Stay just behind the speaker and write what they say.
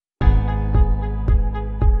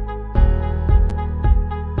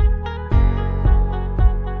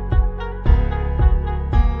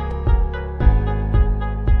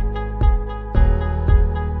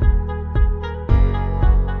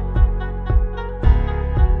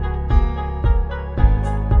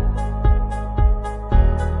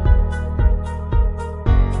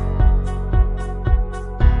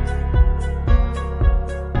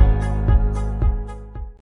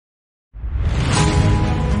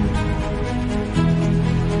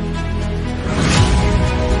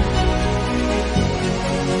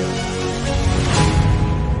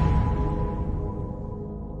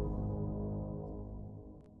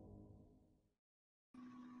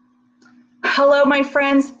Hello, my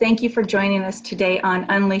friends. Thank you for joining us today on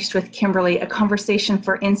Unleashed with Kimberly, a conversation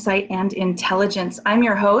for insight and intelligence. I'm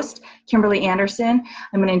your host, Kimberly Anderson.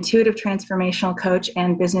 I'm an intuitive transformational coach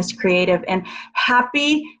and business creative. And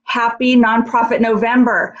happy Nonprofit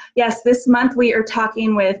November. Yes, this month we are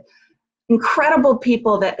talking with incredible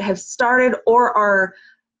people that have started or are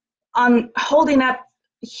holding up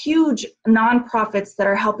huge nonprofits that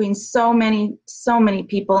are helping so many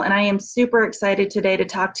people. And I am super excited today to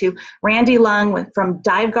talk to Randy Lung from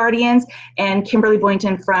Dive Guardians and Kimberly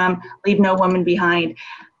Boynton from Leave No Woman Behind.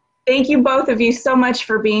 Thank you, both of you, so much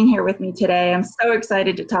for being here with me today. I'm so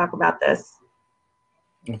excited to talk about this.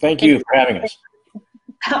 Thank you for having us.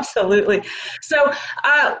 Absolutely. So,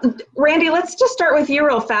 Randy, let's just start with you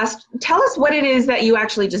real fast. Tell us what it is that you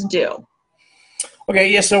actually just do. Okay,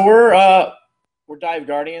 yeah, so we're Dive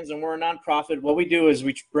Guardians, and we're a nonprofit. What we do is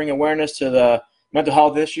we bring awareness to the mental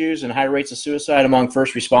health issues and high rates of suicide among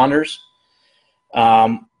first responders.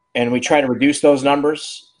 And we try to reduce those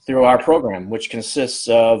numbers through our program, which consists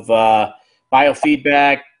of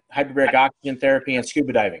biofeedback, hyperbaric oxygen therapy, and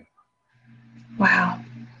scuba diving. Wow,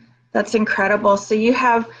 that's incredible. So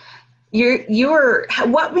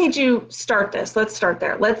what made you start this? Let's start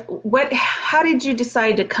there. How did you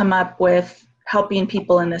decide to come up with helping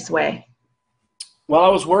people in this way? Well, I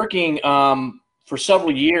was working for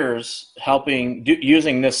several years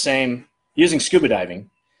using scuba diving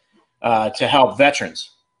to help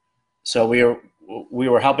veterans. So we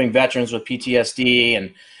were helping veterans with PTSD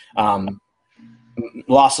and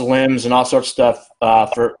loss of limbs and all sorts of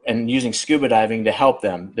stuff and using scuba diving to help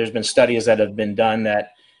them. There's been studies that have been done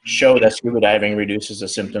that show that scuba diving reduces the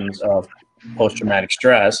symptoms of post-traumatic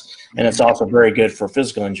stress, and it's also very good for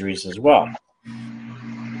physical injuries as well.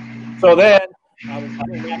 So then I was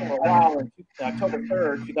doing that for a while. In October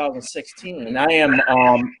 3rd, 2016,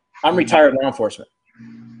 I'm retired law enforcement.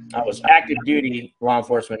 I was active duty law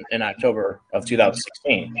enforcement in October of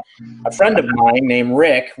 2016. A friend of mine named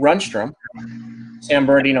Rick Runstrom, San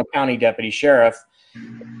Bernardino County Deputy Sheriff,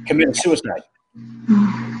 committed suicide.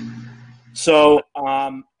 So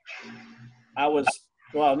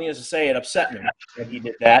needless to say, it upset me that he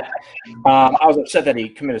did that. I was upset that he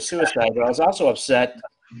committed suicide, but I was also upset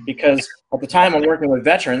because at the time I'm working with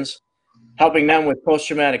veterans, helping them with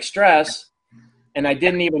post-traumatic stress, and I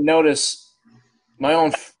didn't even notice my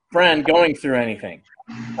own friend going through anything.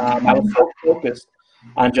 I was so focused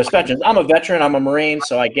on just veterans. I'm a veteran, I'm a Marine,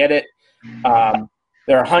 so I get it.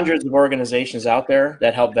 There are hundreds of organizations out there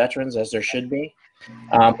that help veterans, as there should be.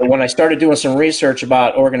 But when I started doing some research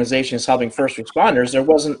about organizations helping first responders, there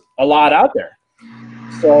wasn't a lot out there.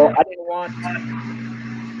 So I didn't want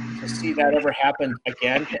to see that ever happen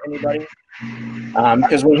again to anybody.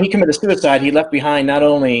 Because when he committed suicide, he left behind not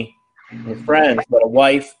only his friends, but a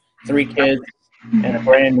wife, 3 kids, and a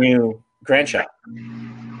brand new grandchild.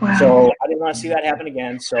 Wow. So I didn't want to see that happen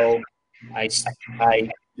again. So I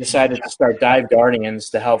decided to start Dive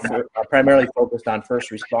Guardians to help, primarily focused on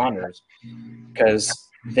first responders, because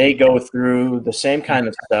they go through the same kind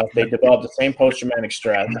of stuff. They develop the same post-traumatic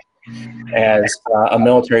stress as a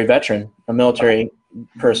military veteran, a military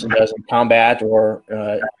person does in combat or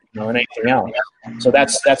in anything else. So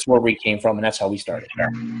that's where we came from, and that's how we started.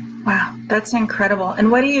 Wow, that's incredible. And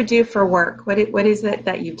what do you do for work? What is it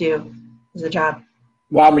that you do as a job?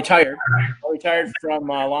 Well, I'm retired. I retired from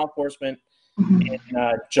law enforcement in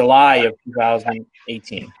July of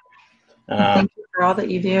 2018. Thank you for all that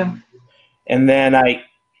you do. And then I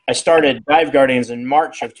started Dive Guardians in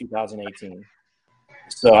March of 2018.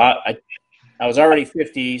 So I was already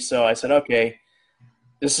 50, so I said, okay,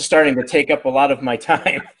 this is starting to take up a lot of my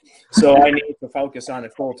time, so I need to focus on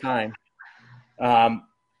it full time. And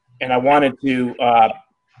I wanted to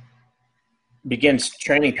begin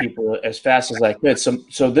training people as fast as I could.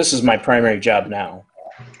 So this is my primary job now.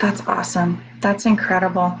 That's awesome. That's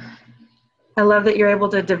incredible. I love that you're able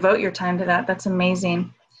to devote your time to that. That's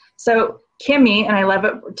amazing. So Kimmy, and I love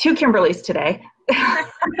it, 2 Kimberlys today.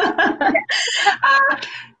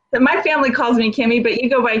 My family calls me Kimmy, but you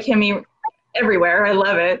go by Kimmy everywhere. I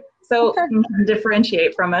love it. So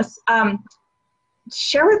differentiate from us.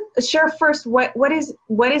 Share first what is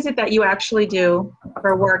it that you actually do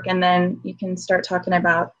for work, and then you can start talking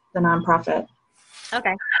about the nonprofit.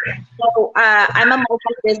 Okay. So I'm a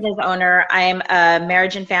multi-business owner. I'm a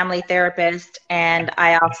marriage and family therapist, and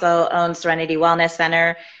I also own Serenity Wellness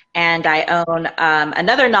Center, and I own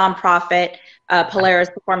another nonprofit, Polaris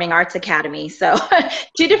Performing Arts Academy. So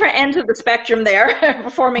 2 different ends of the spectrum there,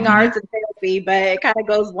 performing arts and therapy, but it kind of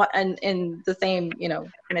goes in the same,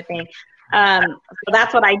 kind of thing. So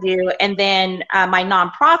that's what I do. And then my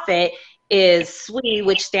nonprofit is SWE,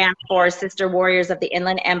 which stands for Sister Warriors of the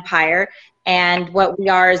Inland Empire. And what we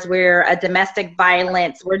are is we're domestic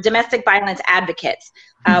violence advocates.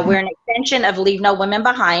 We're an extension of Leave No Women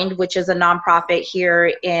Behind, which is a nonprofit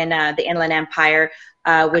here in the Inland Empire,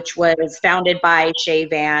 which was founded by Shay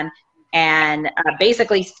Van. And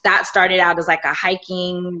basically that started out as like a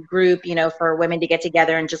hiking group, for women to get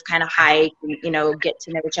together and just kind of hike, and, get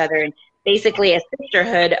to know each other, and basically a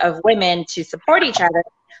sisterhood of women to support each other.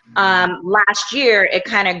 Last year, it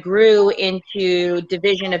kind of grew into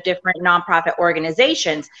division of different nonprofit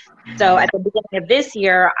organizations. So at the beginning of this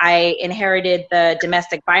year, I inherited the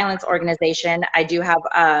domestic violence organization. I do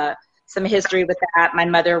have some history with that. My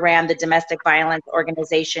mother ran the domestic violence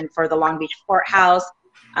organization for the Long Beach courthouse.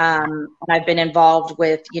 And I've been involved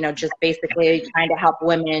with, just basically trying to help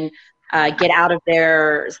women get out of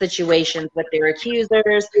their situations with their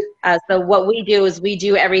accusers. So what we do is we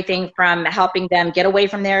do everything from helping them get away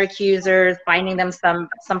from their accusers, finding them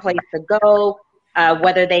someplace to go,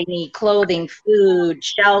 whether they need clothing, food,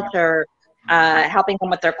 shelter, helping them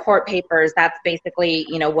with their court papers. That's basically,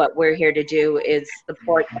 what we're here to do, is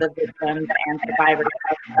support the victims and survivors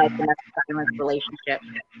of domestic violence relationships.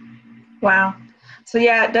 Wow. So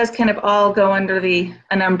yeah, it does kind of all go under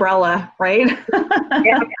an umbrella, right?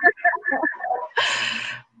 Yeah.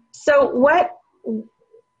 So what,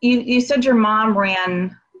 you said your mom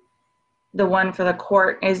ran the one for the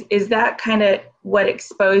court. Is that kind of what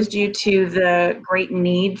exposed you to the great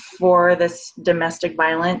need for this domestic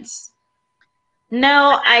violence?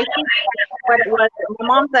 No, I think what it was, my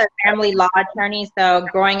mom's a family law attorney, so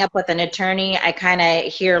growing up with an attorney, I kind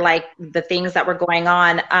of hear like the things that were going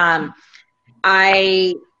on.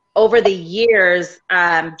 Over the years,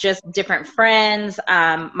 just different friends,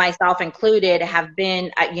 myself included, have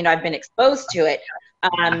been, I've been exposed to it.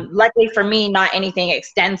 Luckily for me, not anything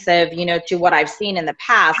extensive, to what I've seen in the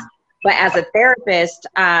past. But as a therapist,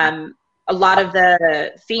 a lot of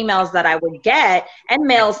the females that I would get, and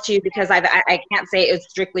males too, because I can't say it's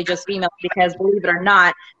strictly just females, because believe it or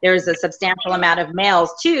not, there's a substantial amount of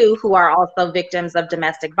males too who are also victims of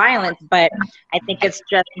domestic violence. But I think it's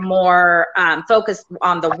just more focused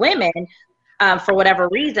on the women for whatever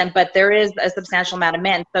reason, but there is a substantial amount of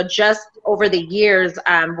men. So just over the years,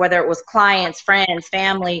 whether it was clients, friends,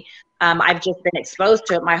 family, I've just been exposed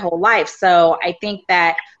to it my whole life. So I think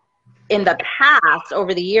that in the past,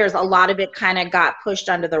 over the years, a lot of it kind of got pushed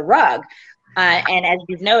under the rug. And as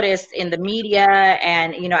you've noticed in the media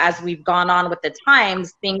and, as we've gone on with the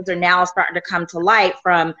times, things are now starting to come to light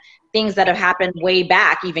from things that have happened way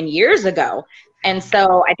back, even years ago. And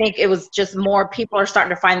so I think it was just more people are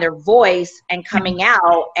starting to find their voice and coming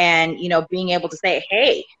out and, being able to say,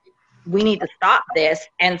 hey, we need to stop this.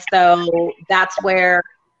 And so that's where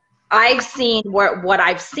I've seen what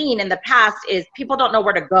I've seen in the past is people don't know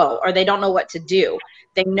where to go, or they don't know what to do.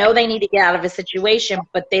 They know they need to get out of a situation,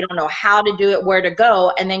 but they don't know how to do it, where to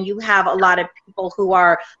go. And then you have a lot of people who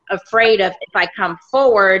are afraid of, if I come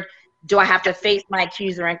forward, do I have to face my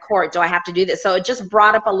accuser in court? Do I have to do this? So it just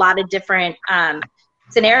brought up a lot of different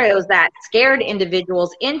scenarios that scared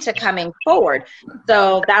individuals into coming forward.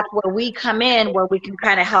 So that's where we come in, where we can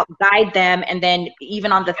kind of help guide them. And then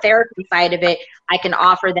even on the therapy side of it, I can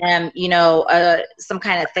offer them, some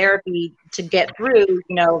kind of therapy to get through,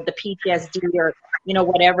 the PTSD or,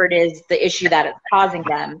 whatever it is, the issue that it's causing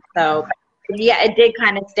them. So yeah, it did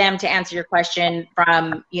kind of stem, to answer your question,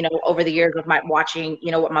 from, over the years of my watching,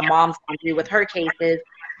 what my mom's gone through with her cases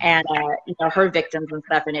and, her victims and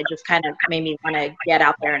stuff. And it just kind of made me want to get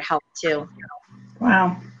out there and help too.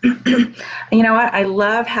 Wow. You know what? I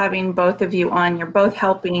love having both of you on. You're both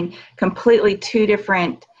helping completely two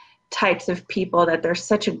different types of people that there's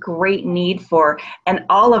such a great need for. And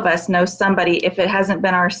all of us know somebody, if it hasn't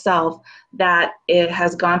been ourselves, that it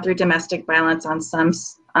has gone through domestic violence on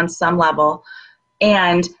some level.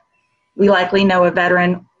 And we likely know a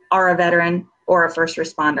veteran or a first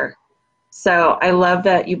responder. So I love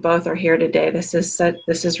that you both are here today. This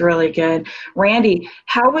is really good. Randy,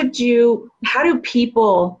 how do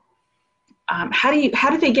people, how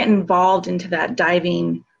do they get involved into that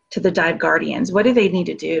diving, to the Dive Guardians? What do they need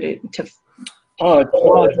to do to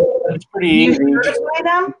it's pretty easy. Do you certify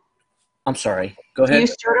them? I'm sorry. Go ahead. Do you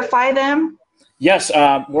certify them? Yes,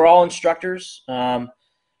 we're all instructors. I'm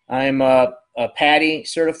a PADI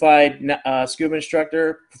certified scuba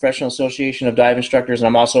instructor, Professional Association of Dive Instructors, and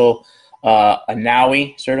I'm also a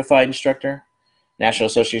NAUI certified instructor, National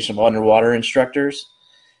Association of Underwater Instructors.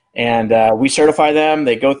 And we certify them.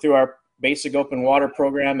 They go through our basic open water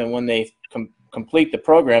program, and when they complete the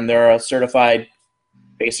program, they're a certified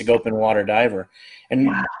basic open water diver. And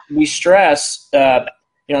we stress,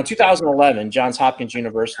 in 2011, Johns Hopkins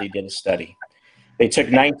University did a study. They took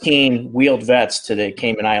 19 wheeled vets to the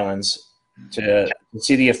Cayman Islands to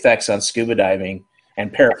see the effects on scuba diving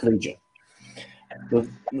and paraplegia.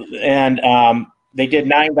 And they did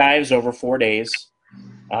 9 dives over 4 days.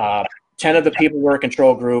 10 of the people were a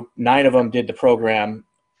control group. 9 of them did the program.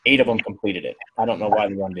 8 of them completed it. I don't know why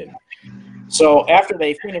the one didn't. So after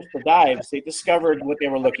they finished the dives, they discovered what they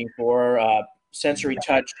were looking for. Sensory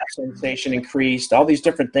touch sensation increased. All these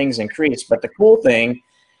different things increased. But the cool thing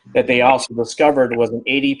that they also discovered was an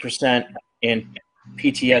 80% in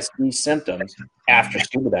PTSD symptoms after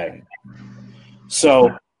scuba diving.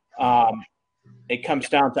 So it comes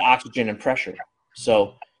down to oxygen and pressure.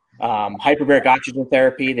 So hyperbaric oxygen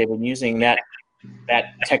therapy, they've been using that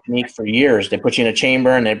technique for years. They put you in a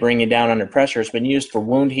chamber and they bring you down under pressure. It's been used for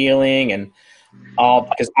wound healing and all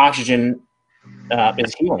because oxygen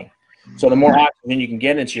is healing. So the more oxygen you can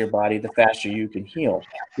get into your body, the faster you can heal.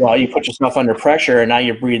 Well, you put yourself under pressure and now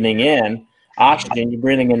you're breathing in oxygen. You're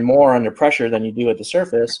breathing in more under pressure than you do at the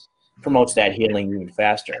surface. Promotes that healing even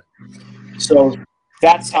faster. So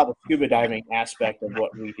that's how the scuba diving aspect of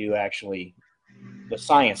what we do actually, the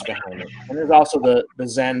science behind it. And there's also the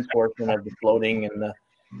Zen portion of the floating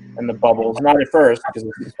and the bubbles. Not at first, because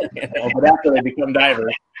but after they become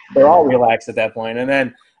divers, they're all relaxed at that point, and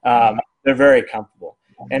then they're very comfortable.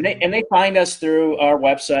 And they find us through our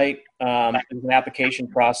website. There's an application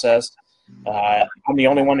process. I'm the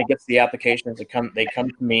only one that gets the applications. They come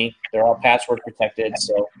to me. They're all password protected,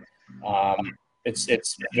 so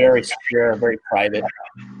it's very secure, very private.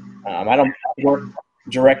 I don't work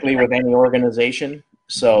directly with any organization,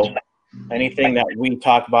 so anything that we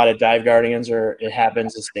talk about at Dive Guardians or it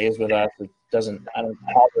happens, it stays with us. It doesn't. I don't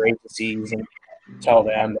call their agencies and tell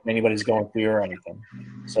them that anybody's going through or anything.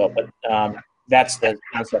 So, but that's the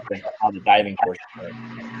concept of the diving portion.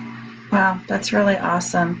 Wow, that's really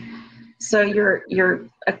awesome. So you're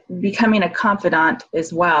becoming a confidant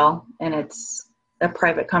as well, and it's a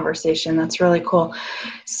private conversation. That's really cool.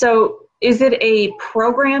 So is it a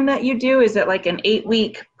program that you do? Is it like an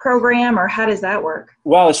 8-week program, or how does that work?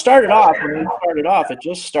 Well, it just started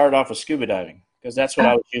off with scuba diving because that's what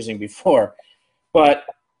I was using before. But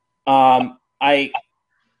I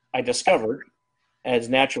discovered, as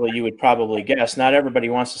naturally you would probably guess, not everybody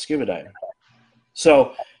wants to scuba dive.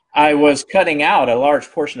 So I was cutting out a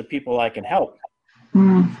large portion of people I can help.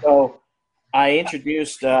 So I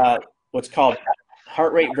introduced what's called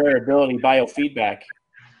heart rate variability biofeedback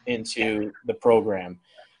into the program,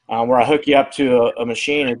 where I hook you up to a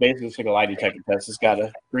machine and basically it's like a lie detector test. It's got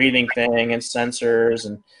a breathing thing and sensors,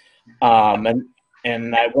 and I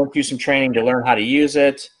went through some training to learn how to use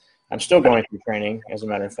it. I'm still going through training, as a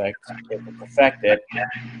matter of fact, to perfect it.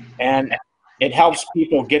 And it helps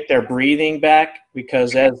people get their breathing back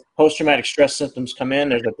because as post-traumatic stress symptoms come in,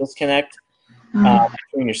 there's a disconnect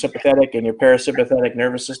between your sympathetic and your parasympathetic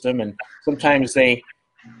nervous system. And sometimes the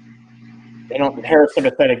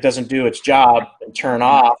parasympathetic doesn't do its job and turn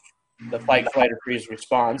off the fight, flight, or freeze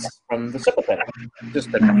response from the sympathetic.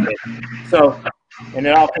 So, and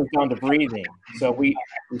it all comes down to breathing. So we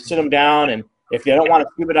sit them down, and if they don't want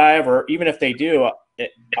to scuba dive, or even if they do,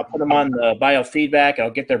 I'll put them on the biofeedback. I'll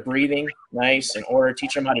get their breathing nice in order,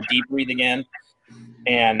 teach them how to deep breathe again,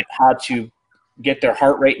 and how to get their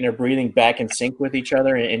heart rate and their breathing back in sync with each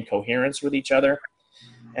other and in coherence with each other.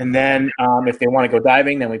 And then if they want to go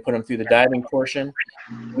diving, then we put them through the diving portion.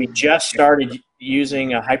 We just started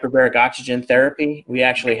using a hyperbaric oxygen therapy. We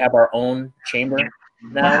actually have our own chamber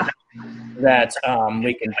now that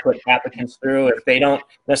we can put applicants through. If they don't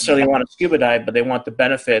necessarily want to scuba dive, but they want the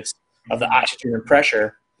benefits of the oxygen and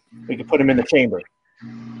pressure, we can put them in the chamber.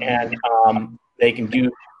 And they can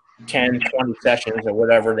do 10, 20 sessions or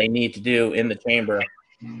whatever they need to do in the chamber,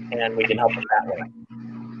 and we can help them that way.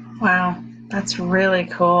 Wow, that's really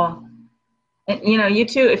cool. And, you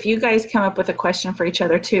two, if you guys come up with a question for each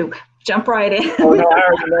other too, jump right in. Oh, no, I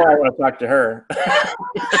already know I want to talk to her. I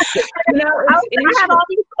have all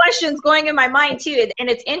these questions going in my mind too. And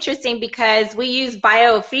it's interesting because we use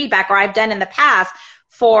biofeedback, or I've done in the past,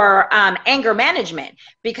 for anger management,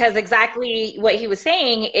 because exactly what he was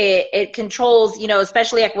saying, it controls,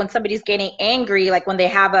 especially like when somebody's getting angry, like when we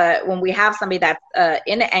have somebody that's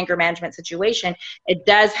in an anger management situation, it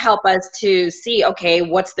does help us to see, okay,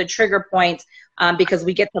 what's the trigger points, because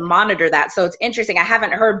we get to monitor that. So it's interesting. I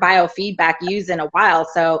haven't heard biofeedback used in a while,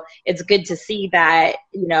 so it's good to see that,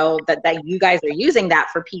 that you guys are using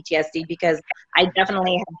that for PTSD, because I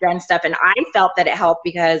definitely have done stuff and I felt that it helped,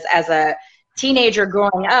 because as a teenager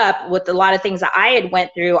growing up with a lot of things that I had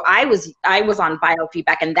went through, I was on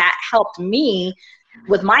biofeedback, and that helped me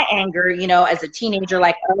with my anger, as a teenager,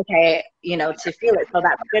 like, okay, to feel it. So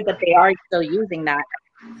that's good that they are still using that.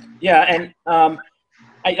 Yeah. And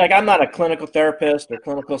I'm not a clinical therapist or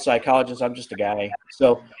clinical psychologist. I'm just a guy.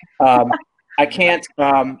 So I can't.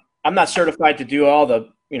 I'm not certified to do all the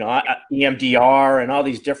EMDR and all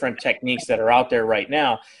these different techniques that are out there right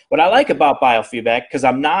now. What I like about biofeedback, because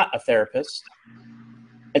I'm not a therapist,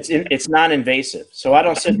 it's non-invasive. So I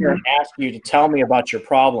don't sit here and ask you to tell me about your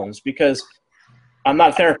problems because I'm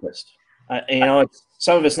not a therapist.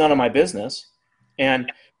 Some of it's none of my business,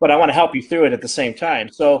 but I want to help you through it at the same time.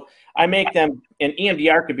 So I make them, and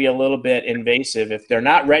EMDR could be a little bit invasive if they're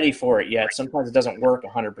not ready for it yet. Sometimes it doesn't work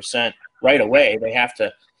 100% right away. They have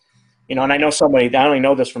to, and I know somebody, I only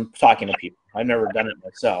know this from talking to people. I've never done it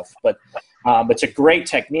myself, but it's a great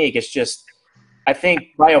technique. It's just, I think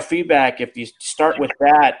biofeedback, if you start with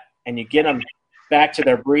that and you get them back to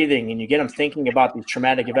their breathing and you get them thinking about these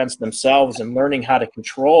traumatic events themselves and learning how to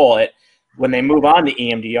control it, when they move on to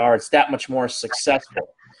EMDR, it's that much more successful.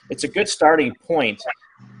 It's a good starting point.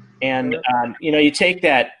 And, you take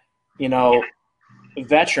that,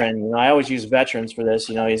 veteran, I always use veterans for this,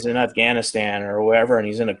 he's in Afghanistan or wherever, and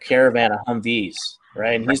he's in a caravan of Humvees,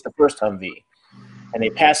 right? And he's the first Humvee. And they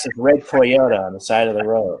pass this red Toyota on the side of the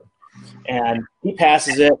road. And he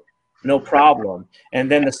passes it, no problem. And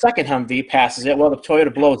then the second Humvee passes it. Well, the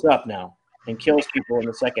Toyota blows up now and kills people in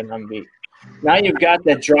the second Humvee. Now you've got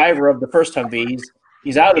that driver of the first Humvee.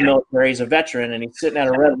 He's out of the military. He's a veteran, and he's sitting at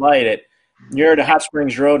a red light near the Hot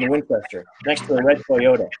Springs Road in Winchester, next to a red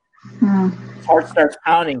Toyota. His heart starts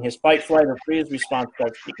pounding. His fight, flight, or freeze response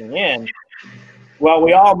starts kicking in. Well,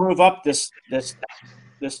 we all move up this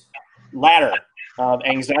ladder of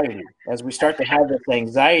anxiety. As we start to have this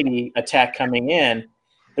anxiety attack coming in,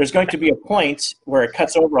 there's going to be a point where it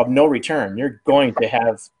cuts over of no return. You're going to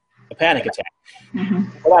have a panic attack. Mm-hmm.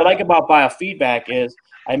 What I like about biofeedback is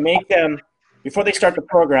I make them, before they start the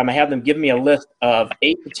program, I have them give me a list of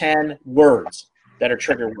 8 to 10 words that are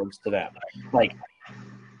trigger words to them, like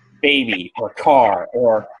baby or car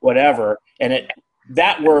or whatever. And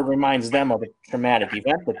that word reminds them of a traumatic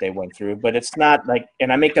event that they went through, but it's not like,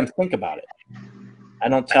 and I make them think about it. I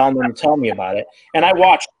don't tell them to tell me about it. And I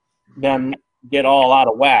watch them get all out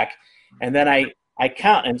of whack. And then I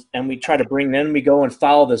count and we try to we go and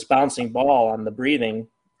follow this bouncing ball on the breathing.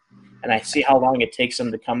 And I see how long it takes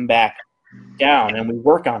them to come back down. And we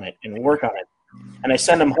work on it and work on it. And I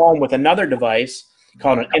send them home with another device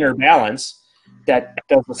called an Inner Balance that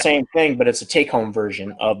does the same thing, but it's a take-home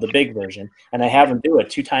version of the big version. And I have them do it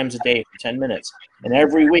 2 times a day for 10 minutes. And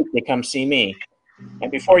every week they come see me. And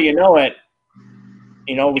before you know it,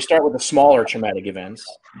 we start with the smaller traumatic events.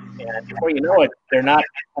 And before you know it, they're not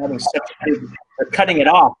having such a big, they're cutting it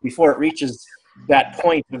off before it reaches that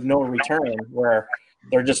point of no return where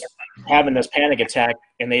they're just having this panic attack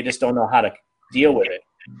and they just don't know how to deal with it.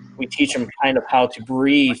 We teach them kind of how to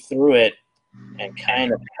breathe through it and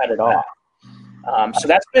kind of cut it off. So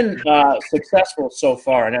that's been successful so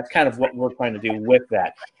far, and that's kind of what we're trying to do with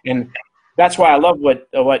that. And that's why I love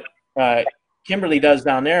what Kimberly does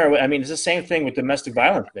down there. I mean, it's the same thing with domestic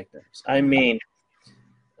violence victims. I mean,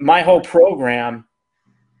 my whole program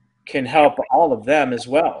can help all of them as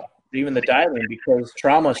well, even the dialing, because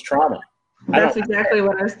trauma is trauma. That's exactly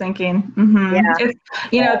what I was thinking. Mm-hmm.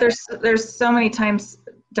 Yeah. There's so many times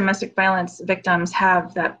domestic violence victims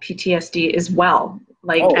have that PTSD as well.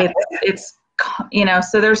 Like it's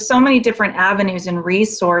so there's so many different avenues and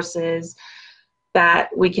resources that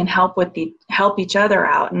we can help each other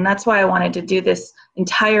out. And that's why I wanted to do this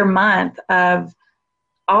entire month of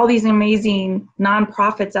all these amazing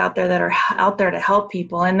nonprofits out there that are out there to help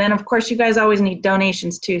people. And then of course you guys always need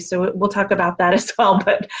donations too. So we'll talk about that as well.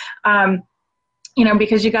 But,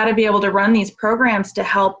 because you got to be able to run these programs to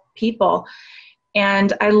help people.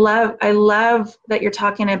 And I love that you're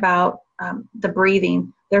talking about the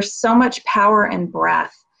breathing. There's so much power in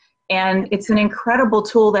breath. And it's an incredible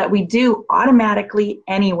tool that we do automatically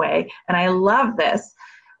anyway. And I love this.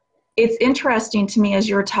 It's interesting to me as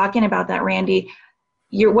you were talking about that, Randy,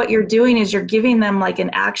 what you're doing is you're giving them like an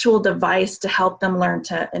actual device to help them learn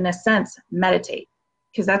to, in a sense, meditate.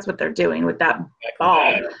 Because that's what they're doing with that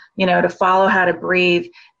ball, to follow how to breathe.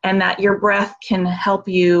 And that your breath can help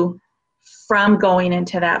you from going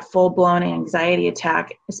into that full-blown anxiety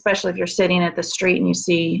attack, especially if you're sitting at the street and you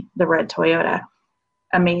see the red Toyota.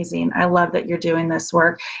 Amazing. I love that you're doing this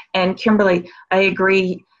work. And Kimberly, I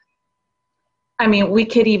agree. I mean,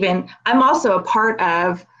 I'm also a part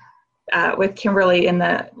of, with Kimberly in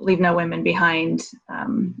the Leave No Women Behind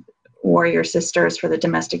Warrior Sisters for the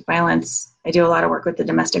domestic violence. I do a lot of work with the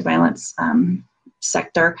domestic violence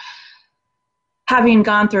sector, having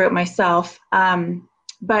gone through it myself.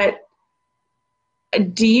 But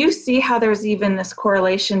do you see how there's even this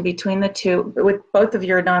correlation between the two with both of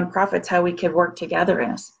your nonprofits, how we could work together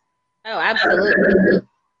in this? Oh, absolutely.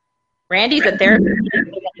 Randy's a therapist. I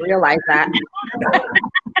didn't realize that.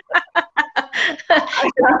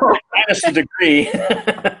 Minus a degree.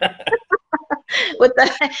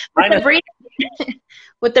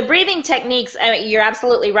 with the breathing techniques, I mean, you're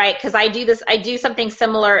absolutely right, because I do something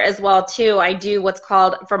similar as well too. I do what's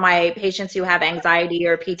called, for my patients who have anxiety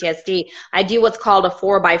or PTSD, I do what's called a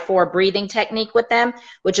 4x4 breathing technique with them,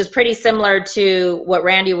 which is pretty similar to what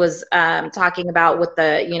Randy was talking about with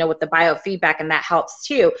the biofeedback, and that helps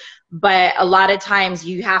too. But a lot of times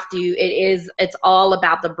it's all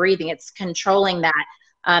about the breathing. It's controlling that.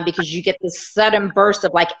 Because you get this sudden burst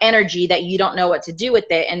of like energy that you don't know what to do with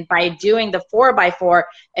it. And by doing the 4x4,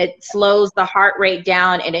 it slows the heart rate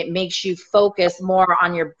down and it makes you focus more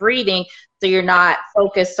on your breathing. So you're not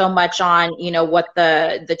focused so much on, what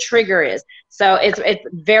the trigger is. So it's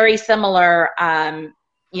very similar,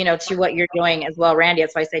 to what you're doing as well, Randy.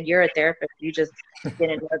 That's why I said you're a therapist. You just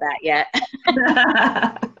didn't know that yet.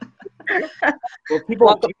 Well, people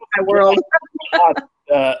Welcome to my world.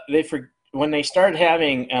 When they start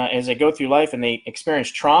having, as they go through life and they experience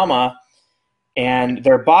trauma, and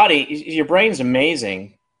their body, your brain's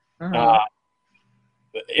amazing,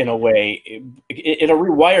 in a way. It'll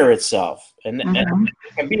rewire itself, and it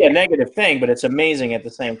can be a negative thing, but it's amazing at the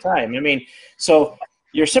same time. I mean, so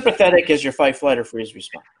your sympathetic is your fight, flight, or freeze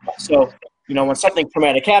response. So, when something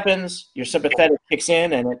traumatic happens, your sympathetic kicks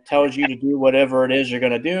in and it tells you to do whatever it is you're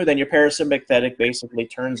going to do. Then your parasympathetic basically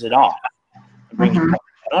turns it off. It brings you back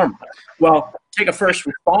to normal. Well, take a first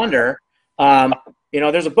responder.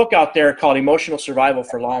 There's a book out there called Emotional Survival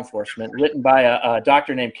for Law Enforcement, written by a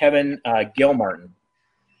doctor named Kevin Gilmartin.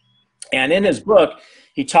 And in his book,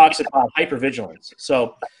 he talks about hypervigilance.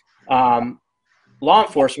 So law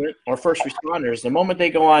enforcement or first responders, the moment they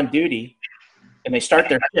go on duty and they start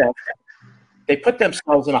their shift, they put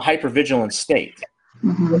themselves in a hypervigilant state.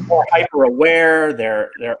 They're more hyper aware.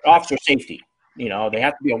 They're officer safety. They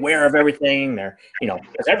have to be aware of everything.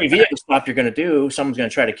 Because every vehicle stop you're going to do, someone's going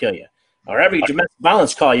to try to kill you. Or every domestic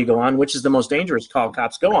violence call you go on, which is the most dangerous call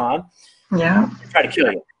cops go on, they try to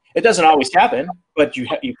kill you. It doesn't always happen, but you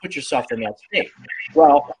put yourself in that state.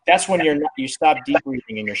 Well, that's when you stop deep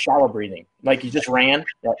breathing and you're shallow breathing, like you just ran,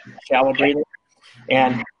 that shallow breathing,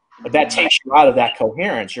 and that takes you out of that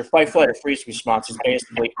coherence. Your fight, flight, or freeze response is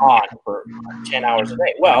basically on for 10 hours a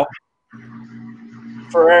day. Well,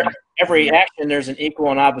 for every action, there's an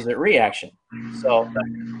equal and opposite reaction. So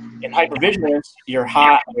in hypervigilance, you're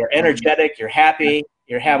hot, you're energetic, you're happy,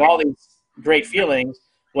 you have all these great feelings.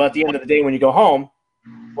 Well, at the end of the day, when you go home,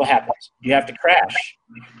 what happens? You have to crash.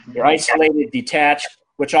 You're isolated, detached,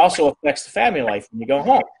 which also affects the family life when you go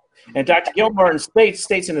home. And Dr. Gilmartin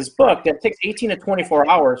states in his book that it takes 18 to 24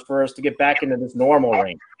 hours for us to get back into this normal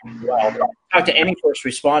range. Well, talk to any first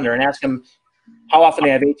responder and ask them how often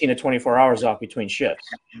they have 18 to 24 hours off between shifts.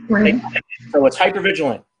 Right. So it's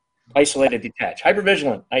hypervigilant, isolated, detached.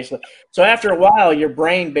 Hypervigilant, isolated. So after a while, your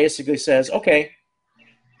brain basically says, okay,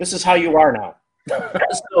 this is how you are now.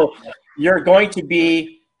 So you're going to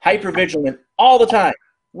be hypervigilant all the time,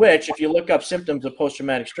 which if you look up symptoms of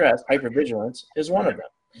post-traumatic stress, hypervigilance is one of them.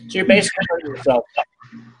 So you're basically turning yourself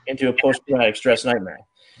into a post-traumatic stress nightmare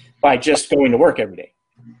by just going to work every day.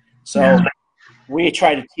 So we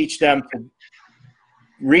try to teach them to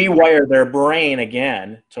rewire their brain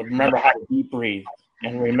again to remember how to deep breathe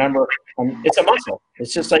and remember, it's a muscle.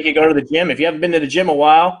 It's just like you go to the gym. If you haven't been to the gym a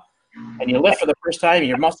while and you lift for the first time and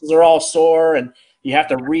your muscles are all sore and you have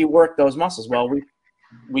to rework those muscles. Well,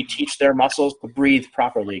 we teach their muscles to breathe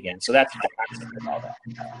properly again. So that's the concept of all that.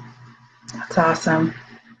 That's awesome.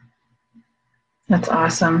 That's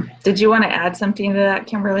awesome. Did you want to add something to that,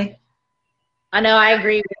 Kimberly? I know I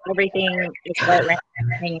agree with everything what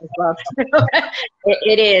Randy's saying as well.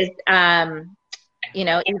 It is,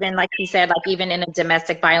 even like you said, like even in a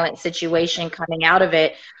domestic violence situation coming out of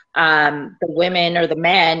it, the women or the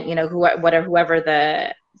men, whoever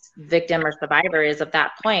the victim or survivor is at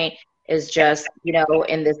that point is just,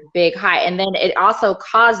 in this big high. And then it also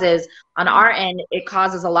causes, on our end, it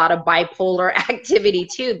causes a lot of bipolar activity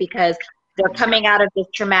too, because they're coming out of this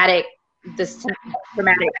traumatic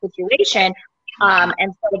situation.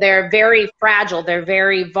 And so they're very fragile, they're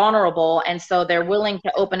very vulnerable. And so they're willing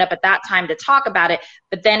to open up at that time to talk about it.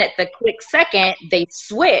 But then at the quick second, they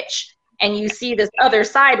switch. And you see this other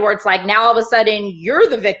side where it's like, now all of a sudden you're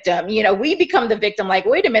the victim. We become the victim. Like,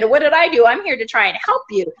 wait a minute, what did I do? I'm here to try and help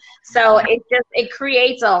you. So it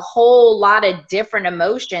creates a whole lot of different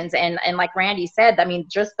emotions. And like Randy said, I mean,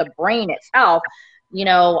 just the brain itself,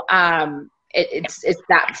 it's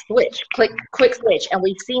that switch, quick switch, and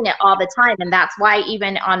we've seen it all the time. And that's why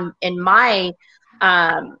even in my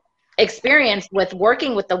experience with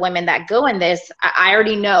working with the women that go in this, I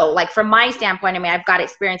already know, like from my standpoint, I mean, I've got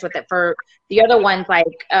experience with it. For the other ones, like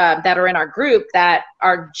that are in our group that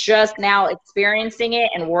are just now experiencing it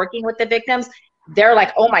and working with the victims, they're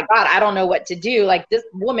like, oh my God, I don't know what to do. Like, this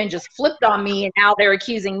woman just flipped on me and now they're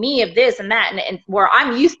accusing me of this and that, and where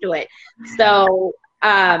I'm used to it. So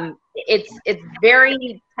it's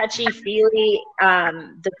very touchy-feely,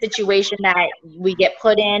 the situation that we get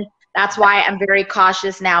put in. That's why I'm very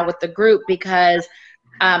cautious now with the group, because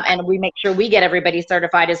and we make sure we get everybody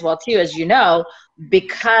certified as well too, as you know,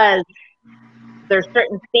 because there's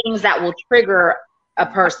certain things that will trigger a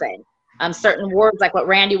person. Certain words, like what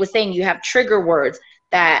Randy was saying, you have trigger words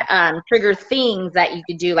that trigger things that you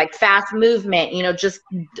could do, like fast movement, you know, just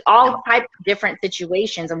all types of different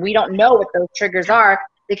situations. And we don't know what those triggers are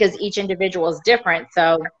because each individual is different.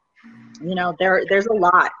 So, you know, there's a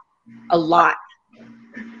lot.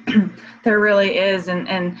 There really is.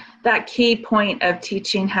 And that key point of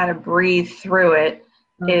teaching how to breathe through it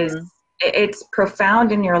is, it's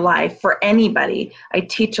profound in your life for anybody. I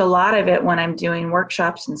teach a lot of it when I'm doing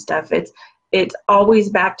workshops and stuff. It's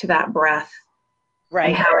always back to that breath, right?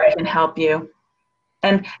 And how it can help you.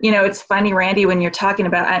 And, you know, it's funny, Randy, when you're talking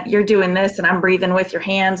about, you're doing this and I'm breathing with your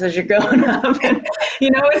hands as you're going up. And,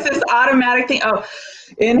 you know, it's this automatic thing. Oh,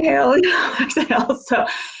 inhale, exhale. So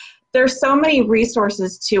there's so many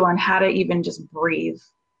resources too on how to even just breathe.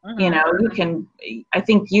 You know, I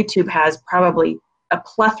think YouTube has probably a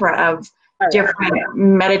plethora of different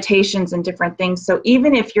meditations and different things. So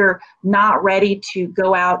even if you're not ready to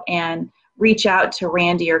go out and reach out to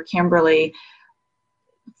Randy or Kimberly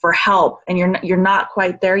for help, and you're not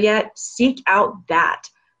quite there yet, seek out that.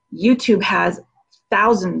 YouTube has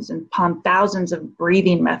thousands and upon thousands of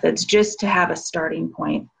breathing methods just to have a starting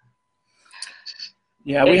point.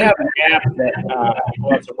 Yeah, we have an app that,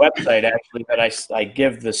 well, it's a website actually that I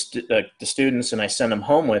give the students and I send them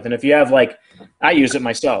home with. And if you have like, I use it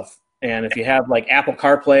myself. And if you have like Apple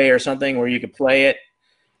CarPlay or something where you could play it,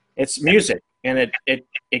 it's music and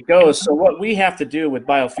it goes. So what we have to do with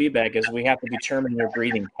biofeedback is we have to determine your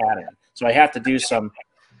breathing pattern. So I have to do some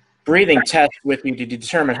breathing tests with you to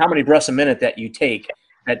determine how many breaths a minute that you take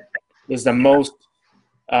that is the most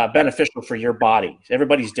beneficial for your body.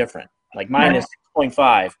 Everybody's different. Like mine is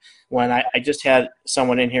 6.5. When I just had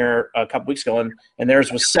someone in here a couple weeks ago, and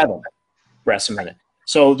theirs was 7 breaths a minute.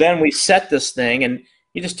 So then we set this thing, and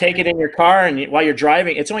you just take it in your car, and while you're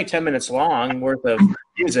driving, it's only 10 minutes long worth of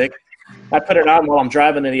music. I put it on while I'm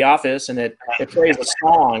driving to the office, and it plays a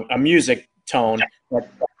song, a music tone that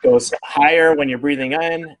goes higher when you're breathing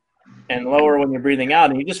in and lower when you're breathing out.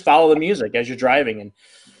 And you just follow the music as you're driving and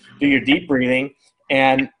do your deep breathing.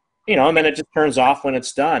 And you know, and then it just turns off when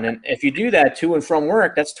it's done. And if you do that to and from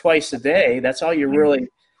work, that's twice a day. That's all you really,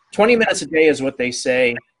 20 minutes a day is what they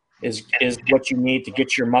say is what you need to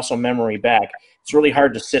get your muscle memory back. It's really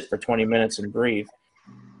hard to sit for 20 minutes and breathe.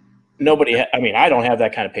 I don't have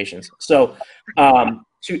that kind of patience. So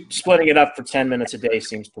splitting it up for 10 minutes a day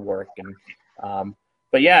seems to work. And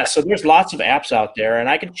but yeah, so there's lots of apps out there, and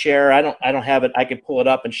I can share. I don't have it. I can pull it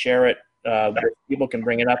up and share it. People can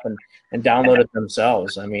bring it up and download it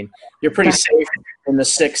themselves. I mean, you're pretty safe in the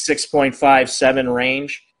 6.5, 7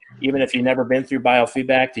 range, even if you've never been through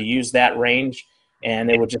biofeedback, to use that range,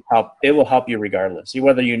 and it will just help. It will help you regardless,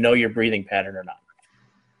 whether you know your breathing pattern or not.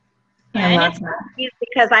 And it's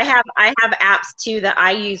because I have apps too that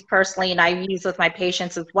I use personally, and I use with my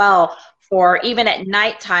patients as well, for even at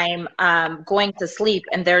nighttime, going to sleep.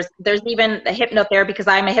 And there's even a hypnotherapy, because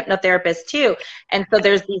I'm a hypnotherapist too. And so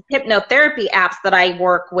there's these hypnotherapy apps that I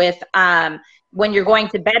work with when you're going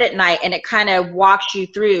to bed at night, and it kind of walks you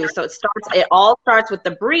through. So it all starts with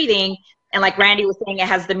the breathing. And like Randy was saying, it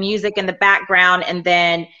has the music in the background, and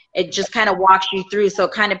then it just kind of walks you through. So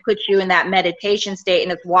it kind of puts you in that meditation state,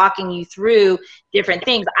 and it's walking you through different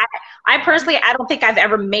things. I personally, I don't think I've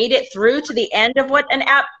ever made it through to the end of what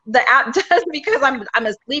the app does, because I'm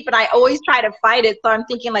asleep, and I always try to fight it. So I'm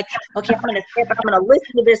thinking like, okay, I'm going to skip it, I'm going to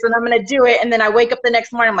listen to this, and I'm going to do it. And then I wake up the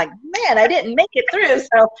next morning, I'm like, man, I didn't make it through.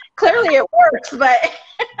 So clearly it works, but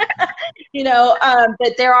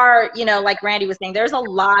but there are, like Randy was saying, there's a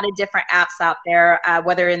lot of different apps out there,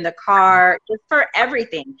 whether in the car, just for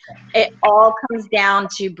everything. It all comes down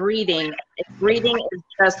to breathing. Breathing is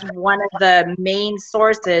just one of the main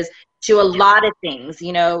sources to a lot of things,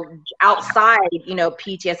 outside,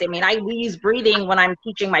 PTSD. We use breathing when I'm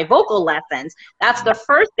teaching my vocal lessons. That's the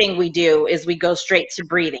first thing we do, is we go straight to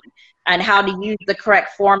breathing. and how to use the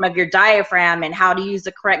correct form of your diaphragm and how to use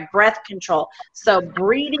the correct breath control. So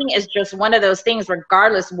breathing is just one of those things,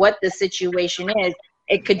 regardless what the situation is.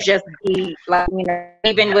 It could just be like,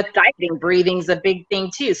 even with diving, breathing's a big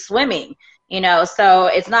thing too, swimming, so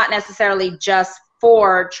it's not necessarily just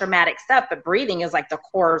for traumatic stuff, but breathing is like the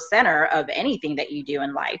core center of anything that you do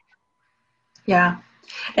in life. Yeah.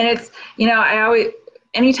 And it's,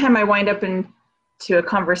 anytime I wind up into a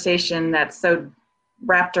conversation that's so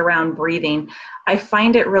wrapped around breathing, I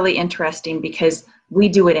find it really interesting because we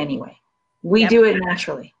do it anyway. We do it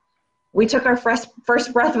naturally. We took our first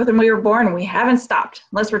breath when we were born, and we haven't stopped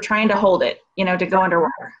unless we're trying to hold it, to go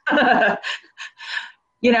underwater.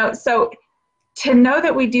 So to know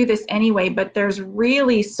that we do this anyway, but there's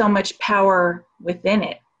really so much power within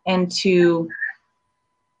it, and to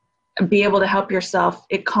be able to help yourself.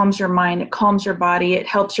 It calms your mind, it calms your body, it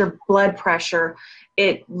helps your blood pressure.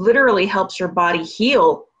 It literally helps your body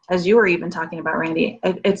heal, as you were even talking about, Randy.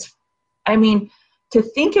 To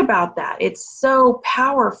think about that, it's so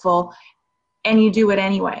powerful, and you do it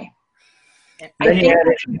anyway. I think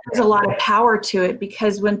there's a lot of power to it,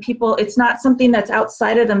 because when people, it's not something that's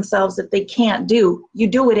outside of themselves that they can't do. You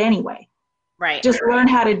do it anyway. Right. Just learn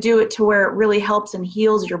how to do it to where it really helps and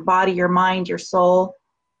heals your body, your mind, your soul.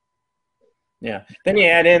 Yeah. Then you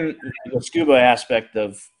add in the scuba aspect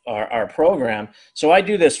of our program. So I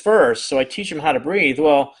do this first. So I teach them how to breathe.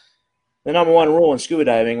 Well, the number one rule in scuba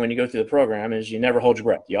diving when you go through the program is you never hold your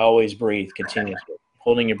breath. You always breathe continuously.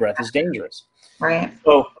 Holding your breath is dangerous. Right.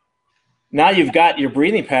 So now you've got your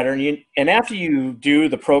breathing pattern. And after you do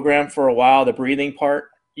the program for a while, the breathing part,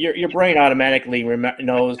 your brain automatically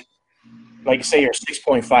knows, like say you're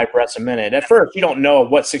 6.5 breaths a minute. At first, you don't know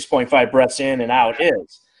what 6.5 breaths in and out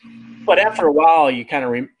is. But after a while, you kind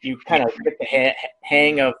of get the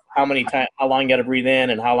hang of how long you got to breathe in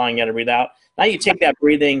and how long you got to breathe out. Now you take that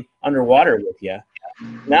breathing underwater with you.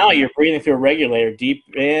 Now you're breathing through a regulator, deep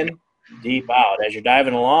in, deep out. As you're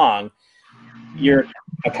diving along, you're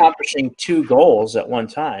accomplishing two goals at one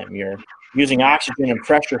time. You're using oxygen and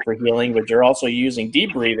pressure for healing, but you're also using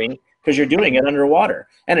deep breathing because you're doing it underwater,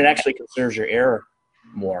 and it actually conserves your air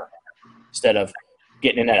more instead of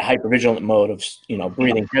getting in that hypervigilant mode of,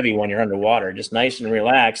 breathing heavy when you're underwater, just nice and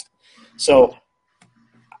relaxed. So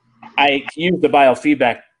I use the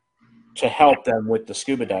biofeedback to help them with the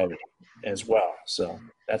scuba diving as well. So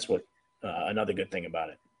that's what another good thing about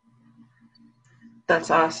it. That's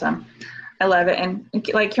awesome. I love it. And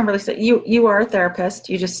like Kimberly said, you are a therapist.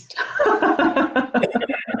 You just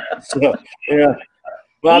so yeah.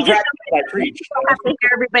 Well, I preach. You don't have to hear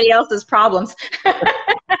everybody else's problems.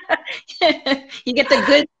 You get the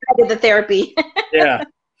good side of the therapy. Yeah.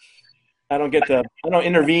 I don't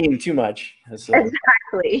intervene too much. So.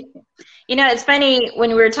 Exactly. It's funny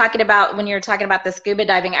when you were talking about the scuba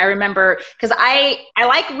diving, I remember, because I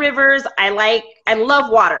like rivers. I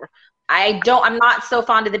love water. I'm not so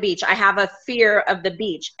fond of the beach. I have a fear of the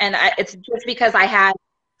beach. And it's just because I had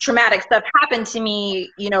traumatic stuff happen to me,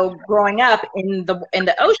 growing up in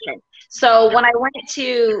the ocean. So when I went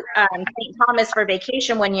to St. Thomas for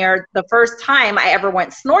vacation one year, the first time I ever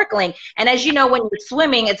went snorkeling, and as you know, when you're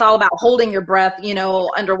swimming, it's all about holding your breath,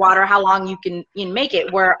 underwater, how long you can make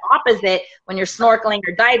it. Where opposite, when you're snorkeling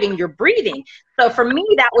or diving, you're breathing. So for me,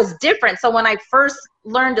 that was different. So when I first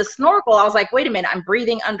learned to snorkel, I was like, wait a minute, I'm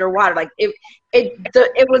breathing underwater. Like it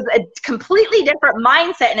was a completely different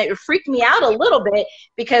mindset, and it freaked me out a little bit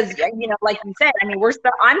because, like you said,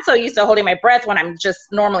 I'm so used to holding my breath when I'm just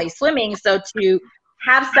normally swimming. So to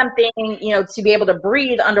have something, to be able to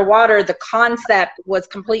breathe underwater, the concept was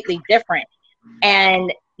completely different.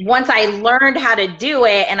 And once I learned how to do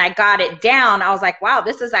it and I got it down, I was like, wow,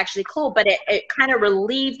 this is actually cool. But it kind of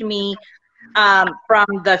relieved me from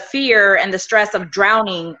the fear and the stress of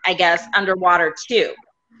drowning, I guess, underwater too,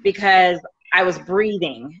 because I was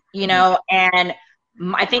breathing, and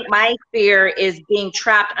I think my fear is being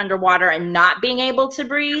trapped underwater and not being able to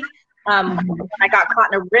breathe. When I got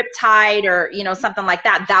caught in a riptide or, something like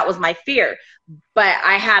that, that was my fear. But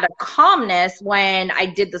I had a calmness when I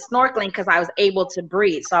did the snorkeling because I was able to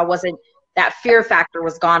breathe. So that fear factor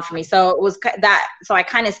was gone for me. So it was that, so I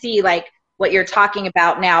kind of see like what you're talking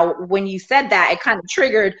about now. When you said that, it kind of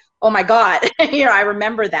triggered, oh my God, I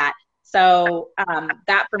remember that. So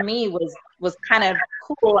that for me was kind of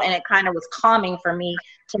cool, and it kind of was calming for me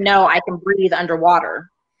to know I can breathe underwater.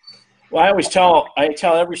 Well, I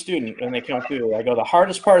tell every student when they come through, I go, the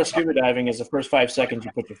hardest part of scuba diving is the first 5 seconds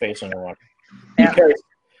you put your face underwater. Yeah. Because,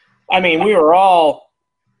 we were all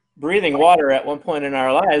breathing water at one point in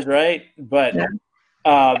our lives, right? But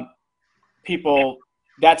people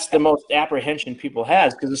that's the most apprehension people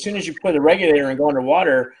has, because as soon as you put a regulator and go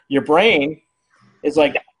underwater, your brain is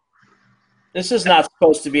like, this is not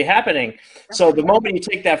supposed to be happening. So the moment you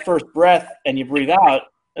take that first breath and you breathe out,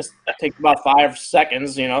 it takes about 5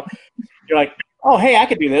 seconds, you know, you're like, oh, hey, I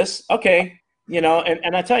could do this. Okay. You know,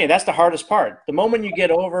 and I tell you, that's the hardest part. The moment you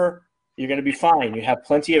get over, you're going to be fine. You have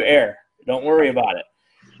plenty of air. Don't worry about it,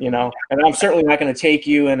 you know, and I'm certainly not going to take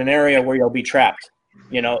you in an area where you'll be trapped,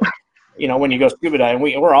 you know, when you go scuba diving,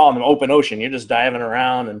 we're all in the open ocean. You're just diving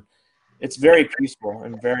around, and it's very peaceful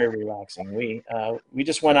and very relaxing. We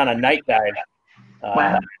just went on a night dive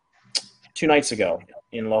Wow. 2 nights ago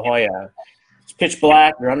in La Jolla. It's pitch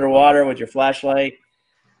black. You're underwater with your flashlight.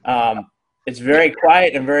 It's very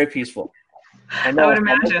quiet and very peaceful. And I would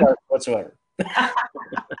imagine. whatsoever.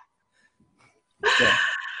 Yeah.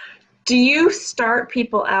 Do you start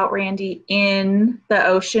people out, Randy, in the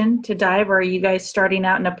ocean to dive, or are you guys starting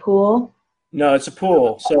out in a pool? No, it's a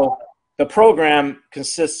pool. So the program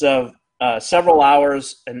consists of several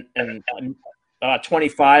hours and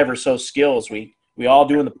 25 or so skills we all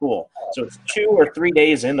do in the pool. So it's 2 or 3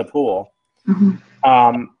 days in the pool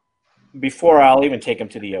before I'll even take them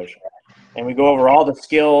to the ocean. And we go over all the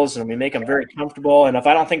skills, and we make them very comfortable. And if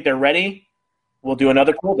I don't think they're ready, we'll do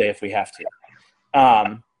another pool day if we have to.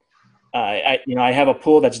 I have a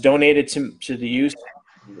pool that's donated to the youth,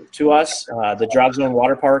 to us, the Drop Zone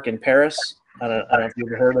Water Park in Paris. I don't know if you've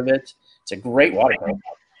ever heard of it. It's a great water park,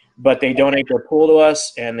 but they donate their pool to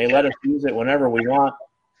us, and they let us use it whenever we want.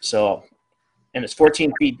 So, and it's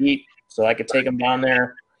 14 feet deep, so I could take them down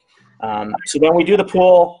there. So then we do the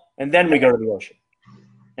pool, and then we go to the ocean.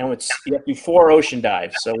 And you have to do 4 ocean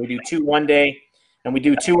dives. So we do 2 one day, and we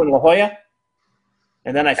do 2 in La Jolla,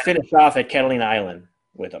 and then I finish off at Catalina Island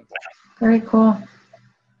with them. Very cool.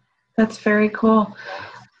 That's very cool.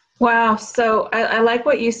 Wow. So I like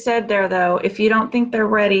what you said there, though. If you don't think they're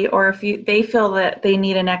ready, or if they feel that they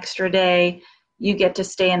need an extra day, you get to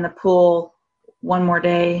stay in the pool 1 more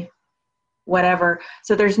day, whatever.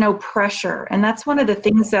 So there's no pressure. And that's one of the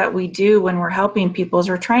things that we do when we're helping people, is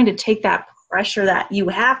we're trying to take that pressure that you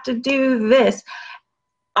have to do this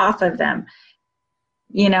off of them.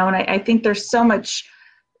 You know, and I think there's so much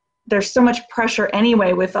pressure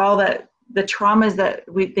anyway with all the traumas that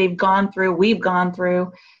they've gone through, we've gone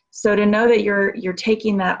through. So to know that you're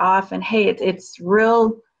taking that off, and hey, it's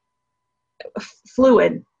real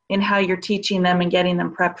fluid in how you're teaching them and getting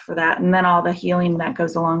them prepped for that, and then all the healing that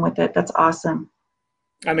goes along with it. That's awesome.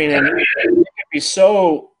 I mean, and it can be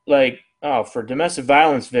so like, for domestic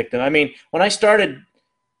violence victim. I mean, when I started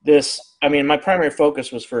this, I mean, my primary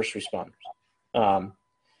focus was first responders.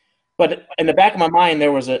 But in the back of my mind,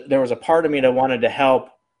 there was a part of me that wanted to help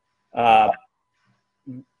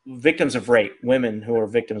victims of rape, women who are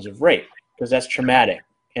victims of rape, because that's traumatic,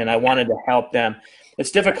 and I wanted to help them.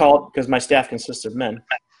 It's difficult because my staff consists of men,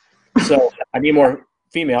 so I need more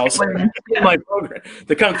females in my program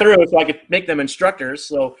to come through so I could make them instructors.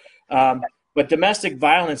 So, but domestic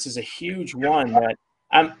violence is a huge one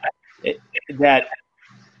that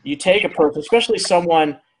you take a person, especially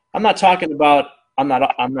someone. I'm not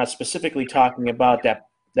specifically talking about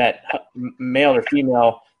that male or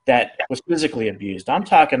female that was physically abused. I'm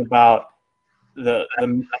talking about the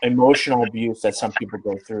emotional abuse that some people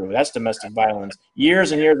go through. That's domestic violence.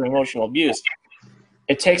 Years and years of emotional abuse.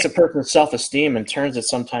 It takes a person's self-esteem and turns it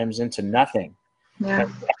sometimes into nothing. Yeah.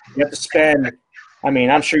 You have to spend, I mean,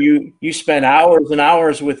 I'm sure you spend hours and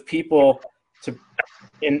hours with people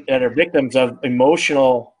that are victims of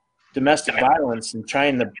emotional domestic violence and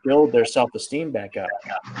trying to build their self-esteem back up.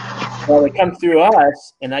 Well, they come through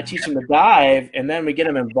us, and I teach them to dive, and then we get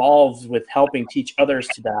them involved with helping teach others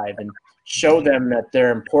to dive and show them that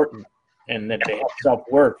they're important and that they have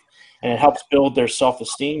self-worth, and it helps build their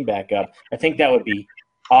self-esteem back up. I think that would be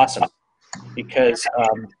awesome, because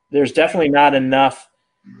there's definitely not enough.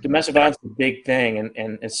 Domestic violence is a big thing,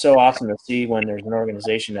 and it's so awesome to see when there's an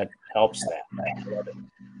organization that helps that.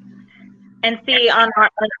 And see,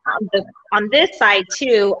 on this side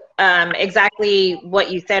too, exactly what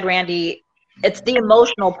you said, Randy. It's the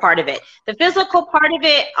emotional part of it. The physical part of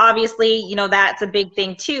it, obviously, that's a big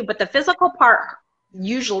thing too. But the physical part,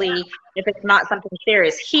 usually, if it's not something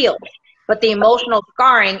serious, heals. But the emotional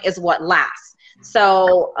scarring is what lasts.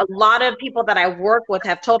 So a lot of people that I work with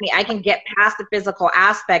have told me I can get past the physical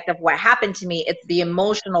aspect of what happened to me. It's the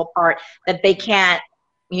emotional part that they can't,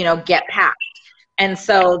 get past. And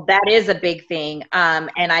so that is a big thing.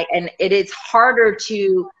 And it is harder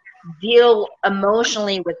to deal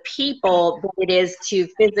emotionally with people than it is to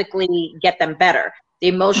physically get them better. The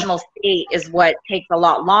emotional state is what takes a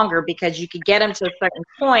lot longer, because you could get them to a certain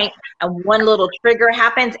point and one little trigger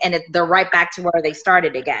happens and they're right back to where they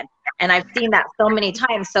started again. And I've seen that so many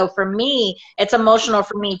times. So for me, it's emotional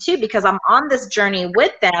for me too, because I'm on this journey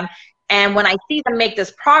with them. And when I see them make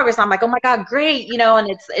this progress, I'm like, oh my God, great. And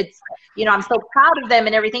it's, I'm so proud of them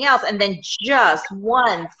and everything else. And then just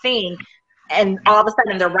one thing, and all of a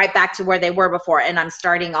sudden they're right back to where they were before, and I'm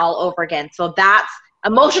starting all over again. So that's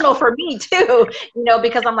emotional for me too,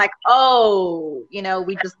 because I'm like, oh,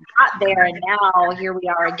 we just got there and now here we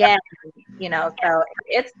are again, so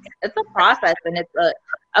it's a process, and it's a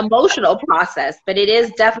emotional process, but it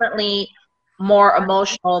is definitely more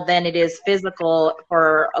emotional than it is physical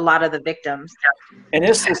for a lot of the victims. And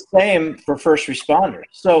it's the same for first responders.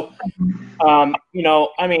 So,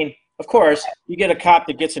 of course, you get a cop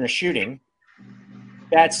that gets in a shooting,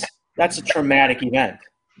 that's a traumatic event.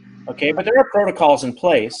 Okay, but there are protocols in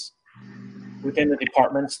place within the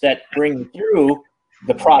departments that bring you through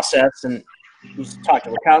the process, and you talk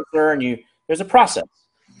to a counselor, and there's a process.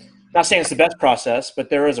 Not saying it's the best process,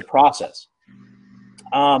 but there is a process.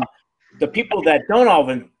 The people that don't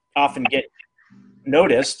often get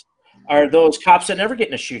noticed are those cops that never get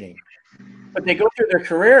in a shooting, but they go through their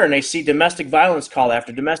career and they see domestic violence call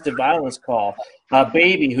after domestic violence call, a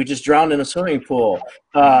baby who just drowned in a swimming pool,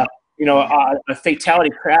 a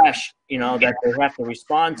fatality crash, that they have to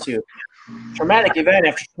respond to. Traumatic event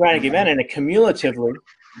after traumatic event, and it cumulatively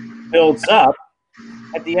builds up.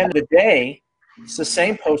 At the end of the day, it's the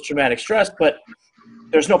same post-traumatic stress, but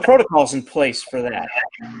there's no protocols in place for that.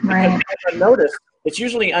 Right. Because it's unnoticed. It's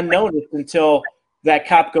usually unnoticed until that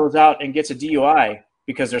cop goes out and gets a DUI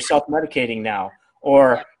because they're self-medicating now,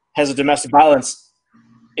 or has a domestic violence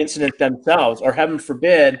incident themselves, or heaven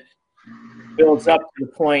forbid, builds up to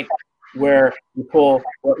the point where you pull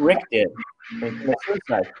what Rick did and commit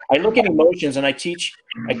suicide. I look at emotions, and I teach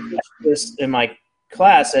this in my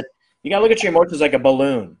class, that you got to look at your emotions like a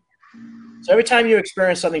balloon. So every time you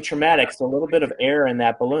experience something traumatic, it's a little bit of air in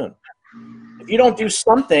that balloon. If you don't do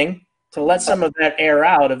something to let some of that air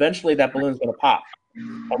out, eventually that balloon's going to pop.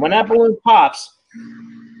 And when that balloon pops,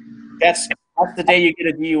 that's the day you get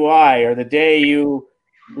a DUI, or the day you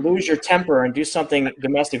lose your temper and do something